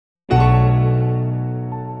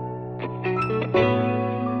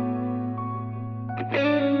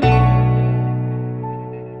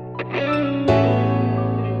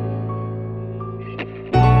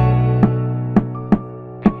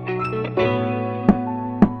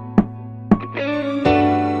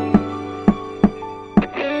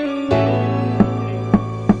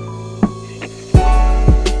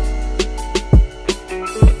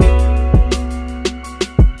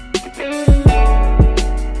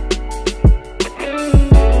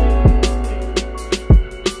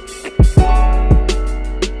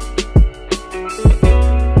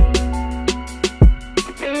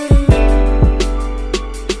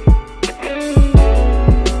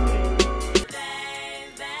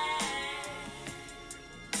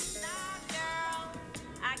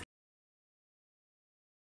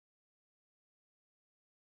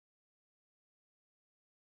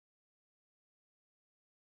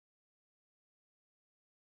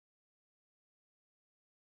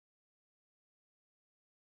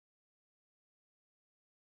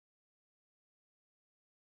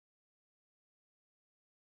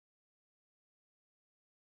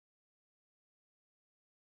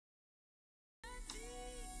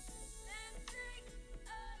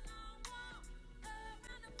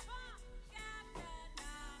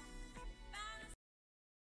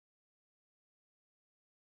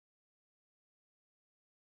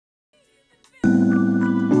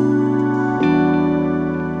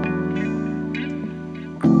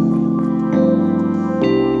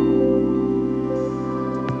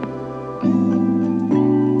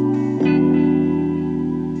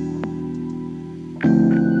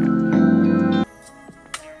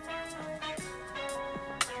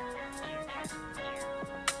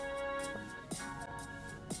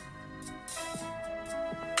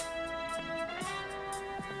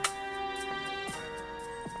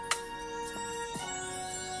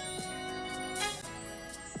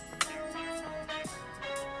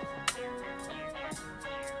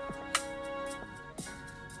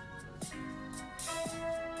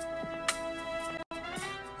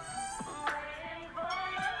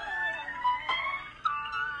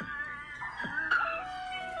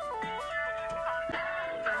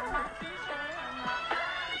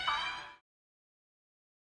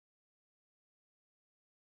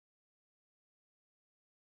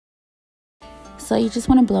So you just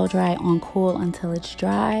want to blow dry on cool until it's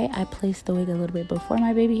dry. I placed the wig a little bit before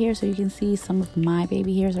my baby hair, so you can see some of my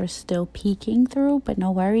baby hairs are still peeking through, but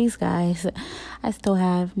no worries, guys. I still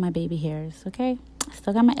have my baby hairs, okay?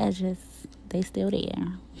 Still got my edges. They still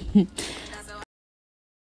there.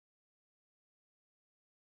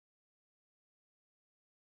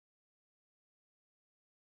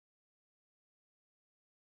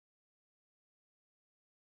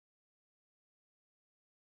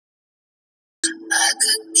 I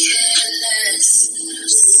could care less,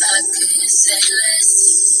 I couldn't say less.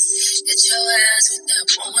 Get your ass with that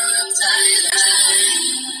woman reply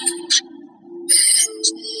like,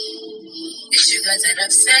 bitch, you got that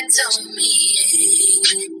effect on me.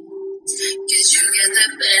 Guess you get the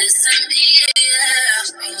best of me,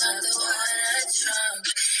 yeah. Bring out the water trunk,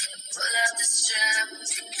 pull out the strap.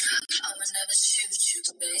 I would never shoot you,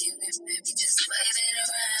 baby. Baby, just wave it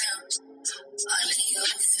around. All in your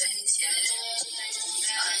face, yeah.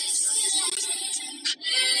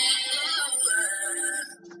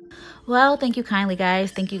 Well, thank you kindly,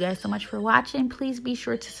 guys. Thank you guys so much for watching. Please be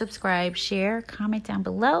sure to subscribe, share, comment down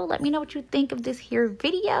below. Let me know what you think of this here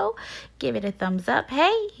video. Give it a thumbs up.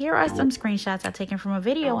 Hey, here are some screenshots I've taken from a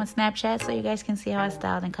video on Snapchat so you guys can see how I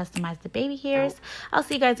styled and customized the baby hairs. I'll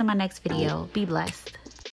see you guys in my next video. Be blessed.